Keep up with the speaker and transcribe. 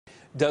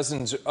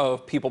Dozens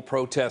of people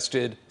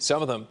protested,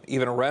 some of them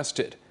even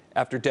arrested,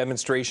 after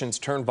demonstrations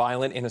turned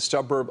violent in a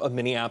suburb of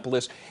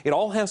Minneapolis. It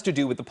all has to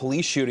do with the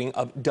police shooting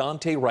of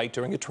Daunte Wright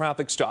during a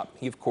traffic stop.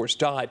 He, of course,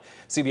 died.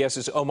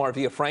 CBS's Omar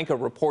Villafranca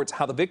reports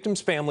how the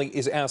victim's family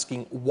is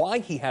asking why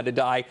he had to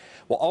die,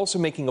 while also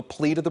making a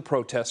plea to the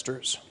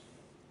protesters.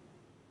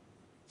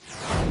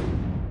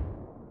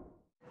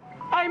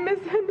 I miss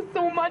him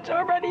so much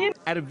already.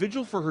 At a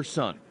vigil for her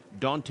son,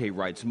 Daunte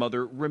Wright's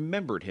mother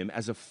remembered him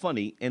as a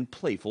funny and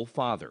playful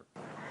father.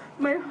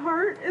 My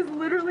heart is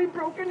literally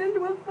broken into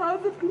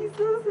 1,000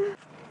 pieces,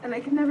 and I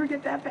can never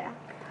get that back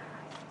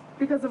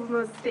because of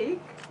a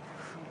mistake,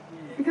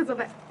 because of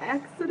an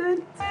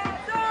accident.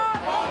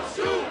 Don't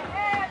shoot!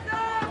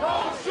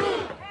 Don't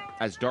shoot!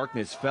 As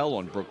darkness fell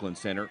on Brooklyn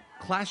Center,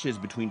 clashes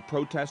between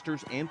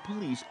protesters and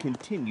police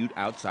continued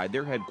outside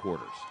their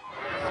headquarters.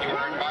 You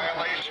are in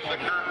violation of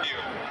the curfew.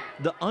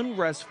 The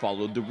unrest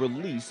followed the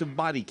release of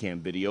body cam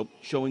video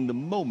showing the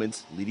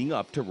moments leading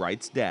up to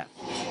Wright's death.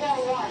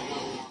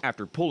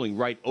 After pulling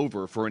Wright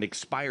over for an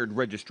expired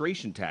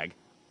registration tag,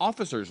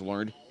 officers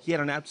learned he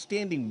had an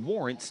outstanding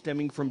warrant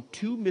stemming from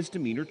 2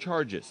 misdemeanor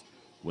charges.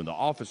 When the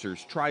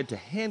officers tried to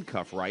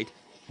handcuff Wright,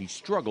 he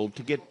struggled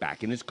to get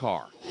back in his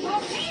car.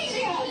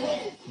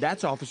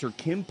 That's Officer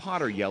Kim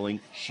Potter yelling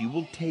she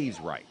will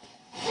tase Wright.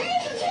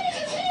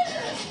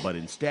 But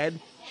instead,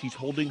 she's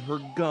holding her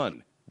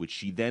gun, which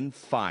she then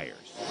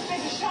fires.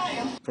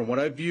 From what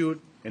I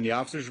viewed and the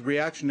officer's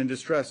reaction and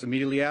distress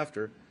immediately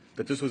after,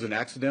 that this was an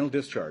accidental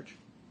discharge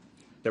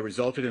that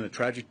resulted in the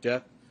tragic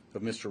death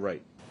of Mr.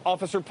 Wright.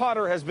 Officer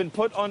Potter has been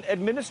put on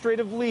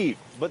administrative leave,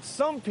 but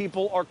some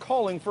people are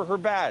calling for her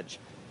badge,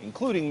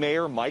 including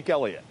Mayor Mike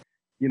Elliott.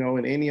 You know,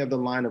 in any other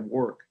line of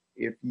work,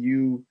 if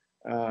you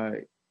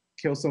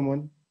kill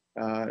someone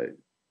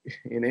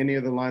in any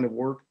other line of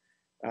work,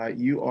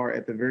 you are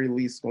at the very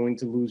least going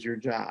to lose your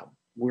job.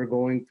 We're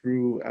going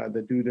through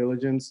the due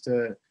diligence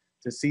to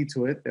see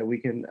to it that we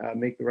can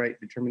make the right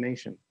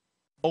determination.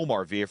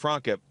 Omar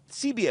Villafranca,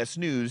 CBS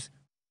News.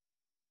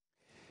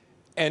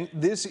 And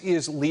this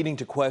is leading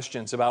to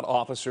questions about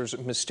officers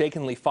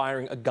mistakenly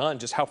firing a gun.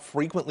 Just how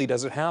frequently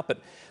does it happen?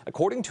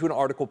 According to an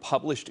article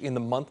published in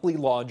the Monthly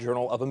Law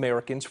Journal of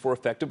Americans for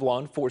Effective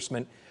Law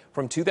Enforcement,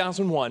 from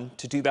 2001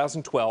 to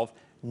 2012,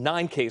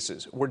 9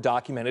 cases were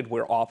documented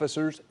where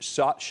officers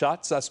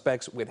shot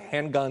suspects with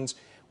handguns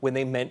when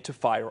they meant to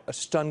fire a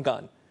stun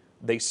gun.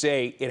 They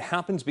say it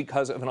happens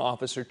because of an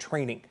officer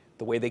training,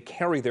 the way they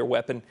carry their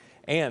weapon,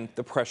 and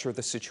the pressure of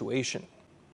the situation.